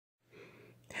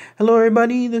Hello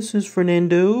everybody, this is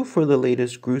Fernando for the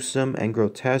latest Gruesome and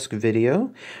Grotesque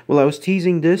video. Well, I was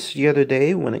teasing this the other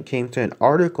day when it came to an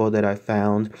article that I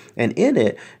found, and in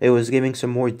it was giving some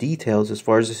more details as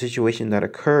far as the situation that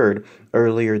occurred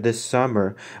earlier this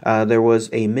summer. There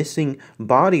was a missing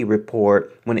body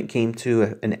report when it came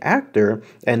to an actor,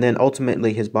 and then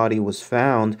ultimately his body was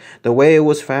found. The way it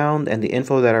was found and the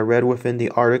info that I read within the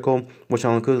article, which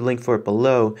I'll include a link for it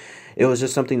below, it was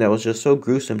just something that was just so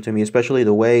gruesome to me, especially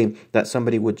the way that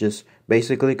somebody would just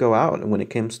basically go out when it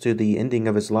comes to the ending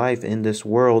of his life in this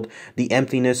world, the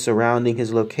emptiness surrounding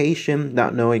his location,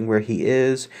 not knowing where he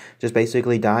is, just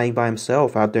basically dying by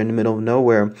himself out there in the middle of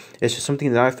nowhere. It's just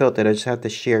something that I felt that I just have to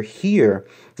share here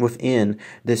within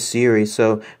this series.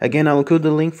 So again, I'll include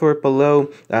the link for it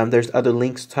below. There's other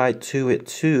links tied to it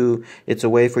too. It's a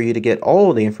way for you to get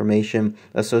all the information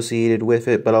associated with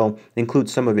it, but I'll include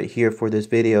some of it here for this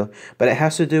video. But it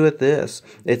has to do with this.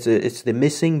 It's the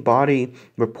missing body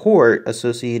report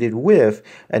associated with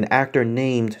an actor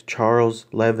named Charles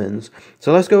Levin.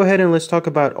 So let's go ahead and let's talk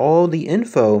about all the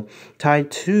info tied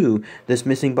to this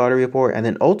missing body report, and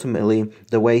then ultimately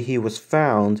the way he was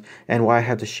found and why I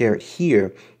have to share it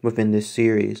here within this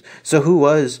series. So who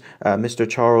was Mr.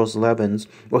 Charles Levin?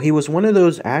 Well, he was one of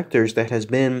those actors that has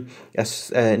been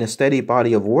in a steady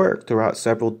body of work throughout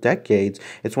several decades.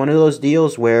 It's one of those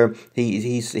deals where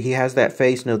he has that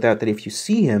face, no doubt, that if you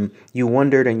see him, you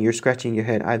wondered and you're scratching your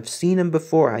head. I've seen him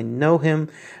before. I know him.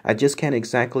 I just can't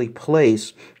exactly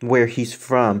place where he's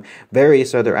from.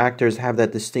 Various other actors have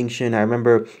that distinction. I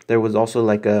remember there was also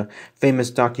like a famous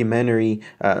documentary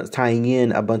tying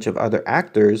in a bunch of other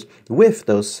actors with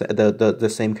those the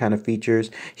same kind of features.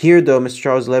 Here, though, Mr.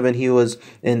 Charles Levin, he was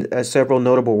in several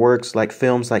notable works like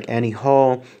films like Annie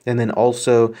Hall, and then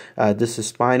also This is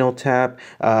Spinal Tap.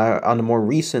 On the more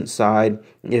recent side,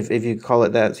 if you call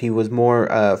it that, he was more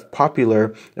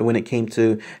popular when it came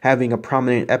to having a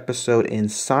prominent episode in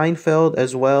Seinfeld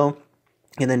as well.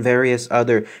 And then various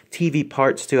other TV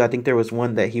parts too. I think there was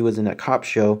one that he was in a cop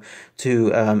show too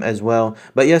as well.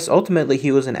 But yes, ultimately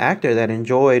he was an actor that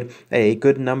enjoyed a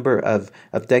good number of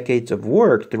decades of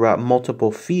work throughout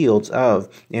multiple fields of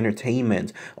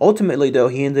entertainment. Ultimately, though,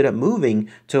 he ended up moving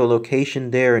to a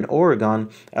location there in Oregon.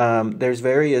 There's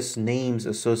various names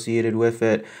associated with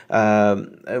it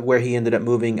where he ended up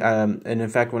moving. And in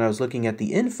fact, when I was looking at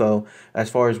the info as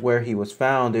far as where he was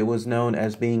found, it was known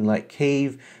as being like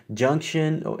Cave Junction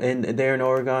there in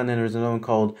Oregon, and there's another one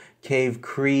called Cave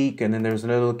Creek, and then there's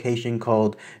another location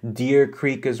called Deer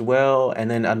Creek as well, and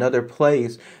then another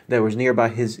place that was nearby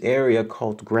his area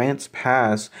called Grants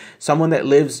Pass. Someone that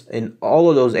lives in all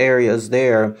of those areas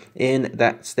there in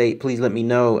that state, please let me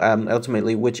know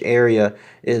ultimately which area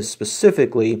is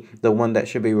specifically the one that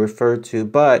should be referred to.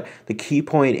 But the key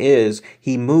point is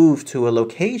he moved to a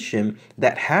location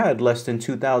that had less than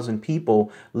 2,000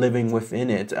 people living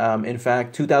within it. In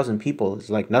fact, 2,000 people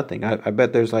is like nothing. I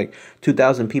bet there's like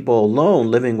 2,000 people alone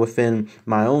living within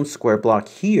my own square block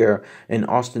here in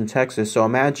Austin, Texas. So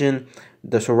imagine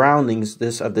the surroundings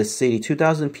of this city,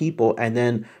 2,000 people, and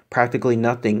then practically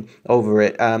nothing over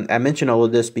it. I mention all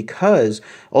of this because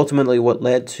ultimately what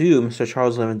led to Mr.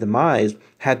 Charles Levin's demise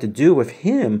had to do with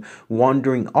him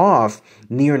wandering off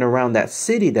near and around that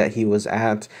city that he was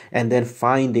at, and then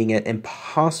finding it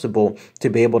impossible to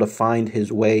be able to find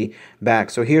his way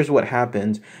back. So here's what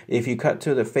happened. If you cut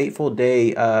to the fateful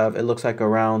day of, it looks like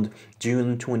around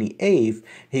June 28th,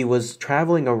 he was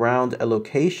traveling around a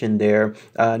location there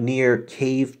near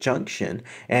Cave Junction.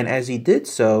 And as he did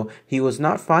so, he was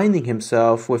not finding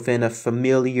himself within a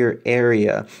familiar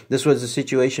area. This was a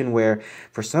situation where,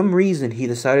 for some reason, he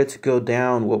decided to go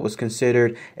down what was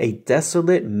considered a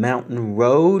desolate mountain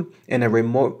road in a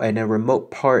remote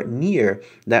part near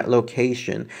that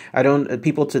location.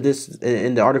 People to this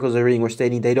in the articles I'm reading were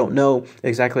stating they don't know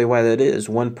exactly why that is.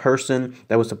 One person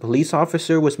that was a police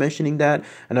officer was mentioning that.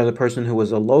 Another person who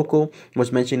was a local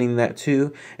was mentioning that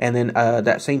too. And then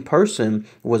that same person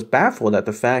was baffled at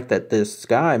the fact that this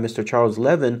guy, Mr. Charles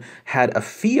Levin, had a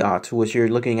Fiat, which you're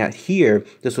looking at here.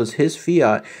 This was his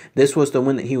Fiat. This was the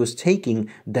one that he was taking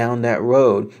down that road.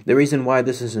 The reason why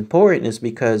this is important is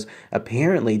because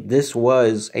apparently this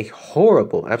was a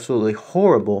horrible, absolutely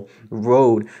horrible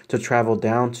road to travel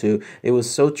down to. It was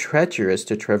so treacherous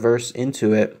to traverse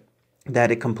into it.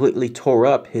 that it completely tore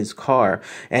up his car.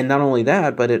 And not only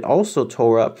that, but it also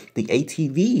tore up the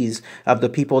ATVs of the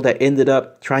people that ended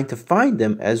up trying to find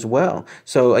them as well.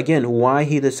 So again, why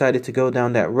he decided to go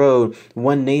down that road,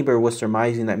 one neighbor was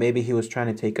surmising that maybe he was trying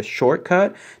to take a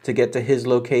shortcut to get to his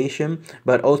location,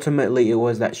 but ultimately it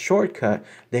was that shortcut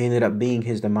that ended up being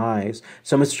his demise.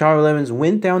 So Mr. Charles Levin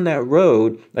went down that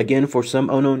road, again for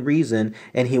some unknown reason,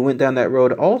 and he went down that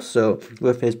road also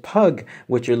with his pug,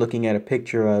 which you're looking at a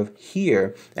picture of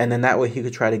here, and then that way he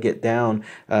could try to get down,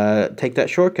 take that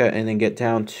shortcut and then get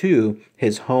down to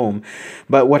his home.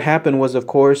 But what happened was, of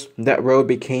course, that road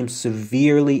became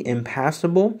severely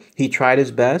impassable. He tried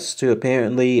his best to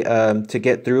apparently to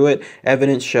get through it.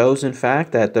 Evidence shows, in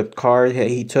fact, that the car that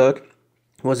he took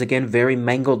was again very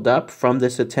mangled up from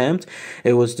this attempt.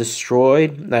 It was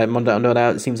destroyed. No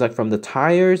doubt, it seems like from the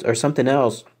tires or something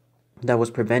else that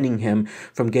was preventing him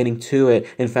from getting to it.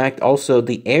 In fact, also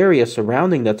the area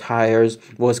surrounding the tires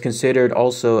was considered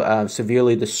also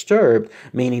severely disturbed,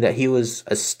 meaning that he was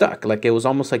stuck. Like it was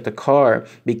almost like the car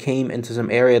became into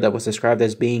some area that was described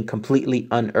as being completely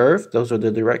unearthed. Those are the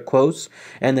direct quotes.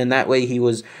 And then that way he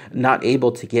was not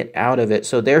able to get out of it.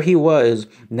 So there he was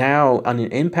now on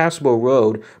an impassable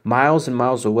road, miles and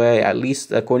miles away, at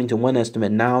least according to one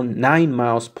estimate, now 9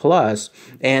 miles plus.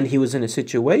 And he was in a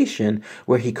situation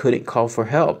where he couldn't call for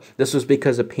help. This was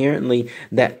because apparently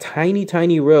that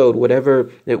tiny road,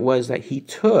 whatever it was that he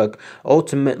took,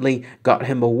 ultimately got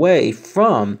him away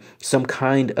from some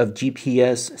kind of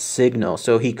GPS signal.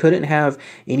 So he couldn't have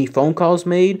any phone calls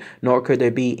made, nor could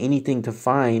there be anything to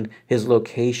find his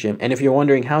location. And if you're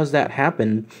wondering how's that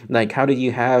happen, like how do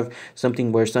you have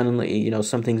something where suddenly,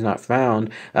 something's not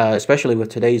found, especially with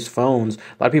today's phones. A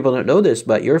lot of people don't know this,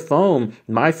 but your phone,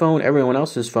 my phone, everyone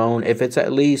else's phone, if it's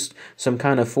at least some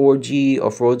kind of 4G or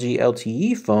 4G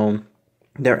LTE phone,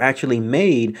 they're actually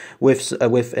made with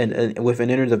an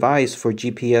inner device for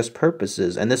GPS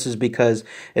purposes. And this is because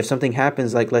if something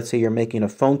happens, like let's say you're making a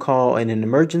phone call in an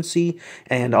emergency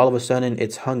and all of a sudden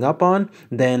it's hung up on,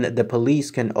 then the police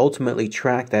can ultimately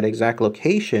track that exact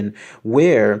location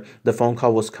where the phone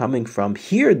call was coming from.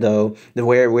 Here, though,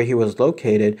 where he was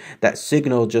located, that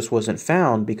signal just wasn't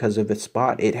found because of its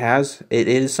spot. It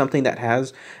is something that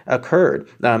has occurred.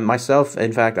 Myself,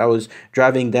 in fact, I was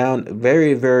driving down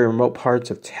very remote parts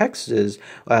of Texas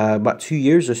about 2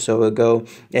 years or so ago,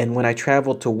 and when I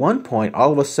traveled to one point,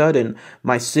 all of a sudden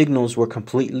my signals were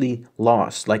completely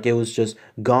lost. Like it was just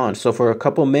gone. So for a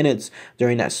couple minutes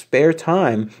during that spare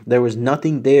time, there was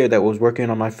nothing there that was working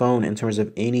on my phone in terms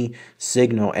of any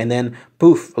signal. And then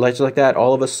poof, like that,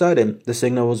 all of a sudden the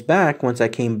signal was back once I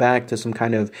came back to some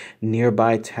kind of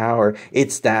nearby tower.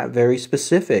 It's that very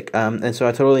specific. And so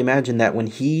I totally imagine that when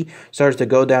he starts to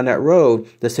go down that road,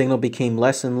 the signal became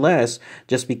less and less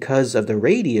just because of the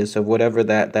radius of whatever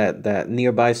that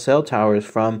nearby cell tower is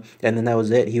from. And then that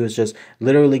was it. He was just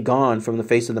literally gone from the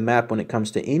face of the map when it comes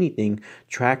to anything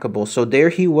trackable. So there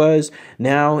he was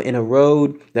now in a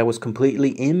road that was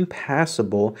completely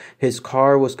impassable. His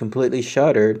car was completely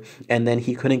shuttered, and then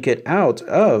he couldn't get out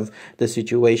of the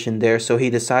situation there. So he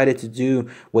decided to do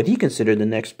what he considered the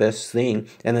next best thing.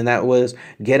 And then that was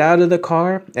get out of the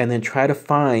car and then try to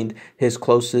find his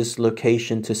closest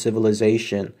location to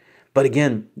civilization. But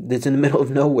again, it's in the middle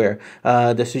of nowhere.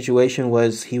 The situation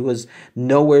was he was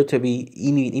nowhere to be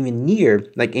even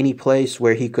near, like any place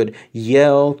where he could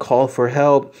yell, call for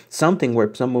help, something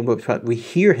where someone would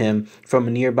hear him from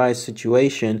a nearby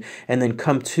situation and then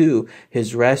come to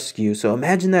his rescue. So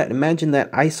imagine that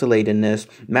isolatedness.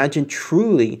 Imagine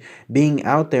truly being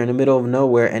out there in the middle of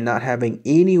nowhere and not having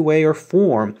any way or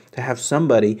form to have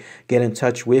somebody get in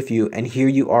touch with you. And here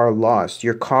you are lost.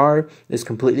 Your car is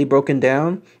completely broken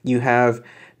down. You have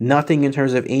nothing in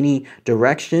terms of any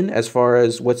direction as far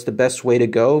as what's the best way to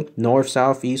go, north,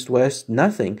 south, east, west,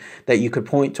 nothing that you could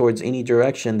point towards any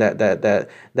direction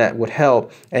that would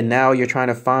help. And now you're trying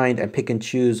to find and pick and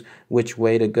choose which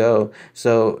way to go.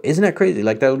 So isn't that crazy?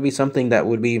 Like that would be something that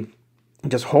would be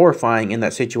just horrifying in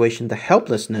that situation, the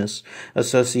helplessness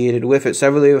associated with it.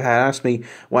 Several of you had asked me,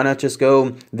 why not just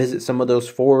go visit some of those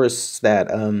forests that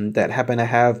happen to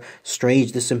have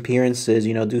strange disappearances,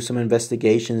 do some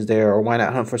investigations there, or why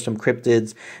not hunt for some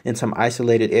cryptids in some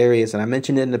isolated areas? And I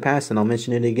mentioned it in the past, and I'll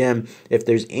mention it again. If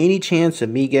there's any chance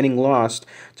of me getting lost,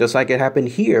 just like it happened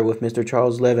here with Mr.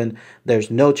 Charles Levin,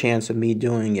 there's no chance of me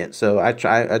doing it. So I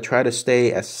try to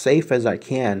stay as safe as I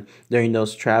can during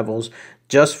those travels,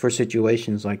 just for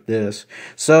situations like this.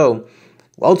 So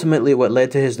ultimately, what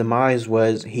led to his demise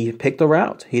was he picked a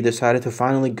route. He decided to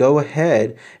finally go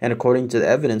ahead, and according to the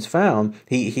evidence found,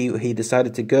 he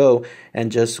decided to go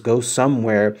and just go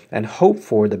somewhere and hope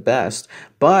for the best.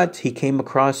 but he came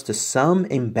across to some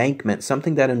embankment,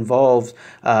 something that involved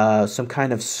some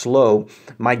kind of slope.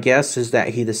 My guess is that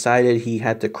he decided he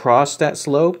had to cross that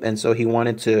slope, and so he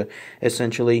wanted to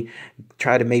essentially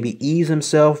try to maybe ease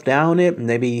himself down it.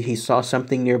 Maybe he saw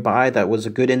something nearby that was a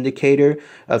good indicator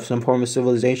of some form of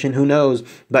civilization. Who knows?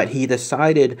 But he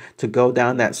decided to go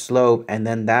down that slope, and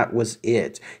then that was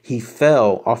it. He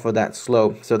fell off of that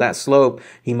slope. So that slope,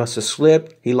 he must have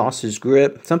slipped. He lost his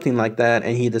grip, something like that,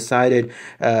 and he decided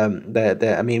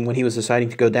when he was deciding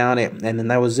to go down it, and then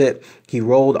that was it. He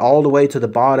rolled all the way to the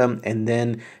bottom, and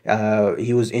then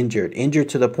he was injured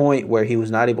to the point where he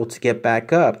was not able to get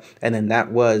back up, and then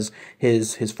that was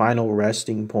his final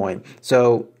resting point.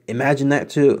 So imagine that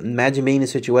too. Imagine being in a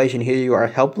situation here. You are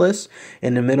helpless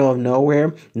in the middle of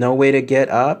nowhere, no way to get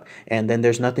up, and then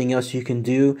there's nothing else you can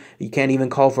do. You can't even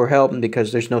call for help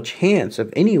because there's no chance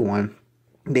of anyone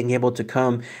being able to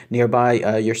come nearby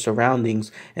your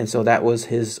surroundings. And so that was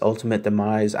his ultimate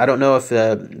demise. I don't know if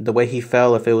the way he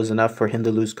fell, if it was enough for him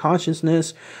to lose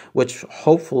consciousness, which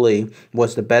hopefully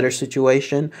was the better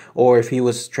situation, or if he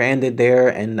was stranded there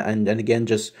and again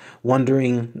just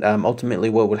wondering ultimately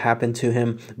what would happen to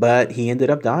him. But he ended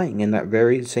up dying in that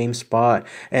very same spot.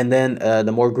 And then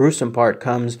the more gruesome part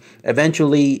comes.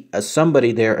 Eventually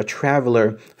somebody there, a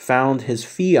traveler, found his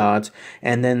fiat,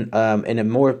 and then in a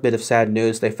more bit of sad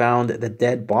news, they found the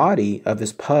dead body of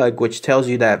his pug, which tells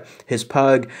you that his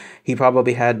pug, he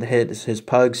probably had his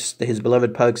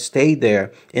beloved pug stayed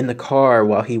there in the car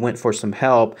while he went for some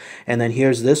help. And then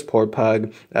here's this poor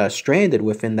pug stranded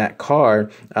within that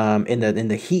car in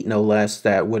the heat, no less,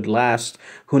 that would last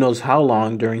who knows how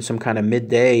long during some kind of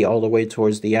midday all the way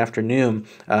towards the afternoon,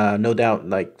 no doubt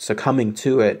like succumbing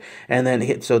to it. And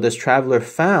then so this traveler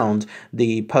found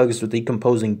the pug's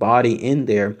decomposing body in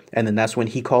there, and then that's when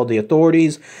he called the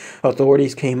authorities.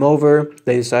 Authorities came over.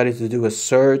 They decided to do a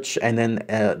search, and then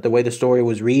the way the story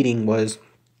was reading was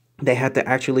they had to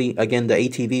actually, again, the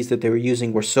ATVs that they were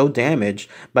using were so damaged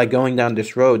by going down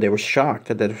this road. They were shocked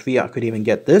that the Fiat could even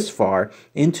get this far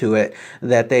into it,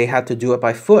 that they had to do it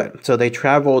by foot. So they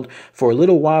traveled for a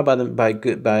little while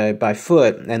by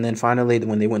foot, and then finally,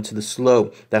 when they went to the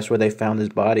slope, that's where they found his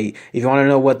body. If you want to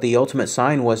know what the ultimate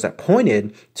sign was that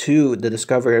pointed to the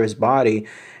discovery of his body,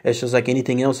 it's just like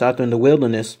anything else out there in the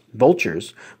wilderness,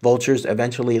 vultures. Vultures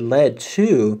eventually led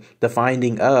to the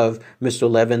finding of Mr.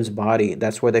 Levin's body.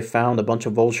 That's where they found a bunch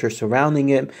of vultures surrounding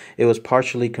it. It was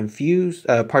partially consumed,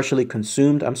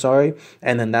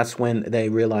 and then that's when they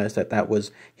realized that that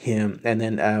was him. And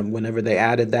then whenever they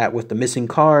added that with the missing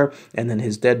car and then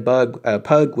his dead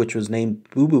pug, which was named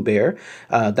Boo Boo Bear,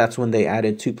 that's when they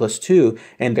added 2 + 2,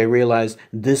 and they realized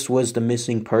this was the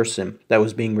missing person that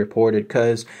was being reported,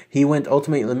 because he went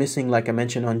ultimately missing, like I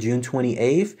mentioned, on June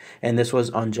 28th, and this was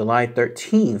on July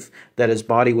 13th that his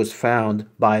body was found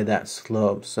by that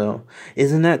slope. So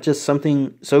isn't that just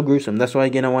something so gruesome? That's why,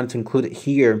 again, I wanted to include it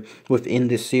here within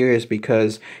this series,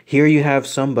 because here you have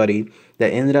somebody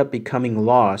that ended up becoming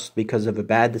lost because of a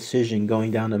bad decision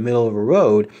going down the middle of a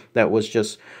road that was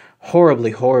just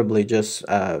horribly just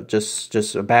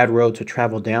a bad road to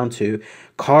travel down to.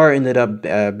 Car ended up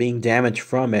being damaged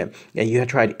from it, and you had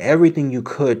tried everything you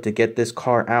could to get this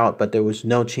car out, but there was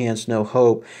no chance, no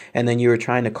hope. And then you were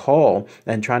trying to call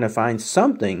and trying to find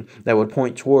something that would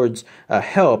point towards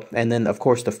help, and then of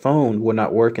course the phone would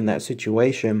not work in that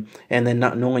situation. And then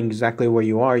not knowing exactly where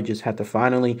you are, you just had to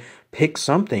finally pick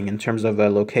something in terms of a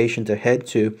location to head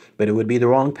to, but it would be the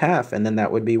wrong path, and then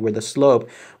that would be where the slope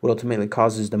would ultimately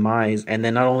cause his demise. And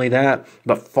then not only that,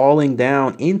 but falling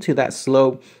down into that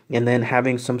slope and then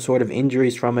having some sort of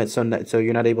injuries from it, so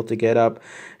you're not able to get up,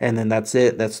 and then that's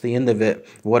it. That's the end of it.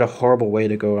 What a horrible way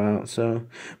to go out. So,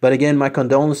 but again, my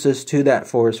condolences to that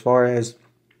for as far as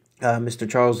Mr.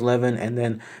 Charles Levin, and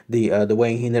then the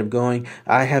way he ended up going.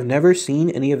 I have never seen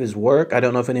any of his work. I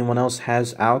don't know if anyone else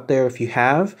has out there. If you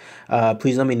have,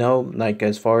 please let me know, like,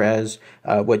 as far as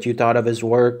what you thought of his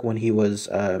work when he was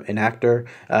an actor.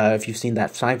 If you've seen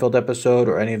that Seinfeld episode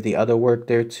or any of the other work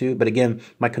there too. But again,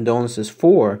 my condolences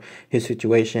for his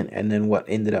situation and then what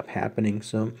ended up happening.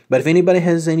 So, but if anybody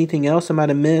has anything else I might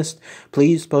have missed,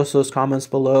 please post those comments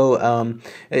below.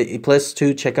 Plus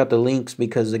to check out the links,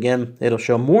 because again, it'll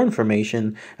show more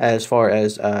information as far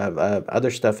as other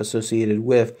stuff associated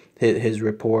with his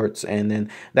reports, and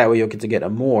then that way you'll get to get a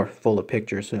more fuller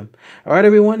picture. So, all right,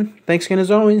 everyone, thanks again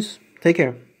as always. Take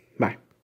care.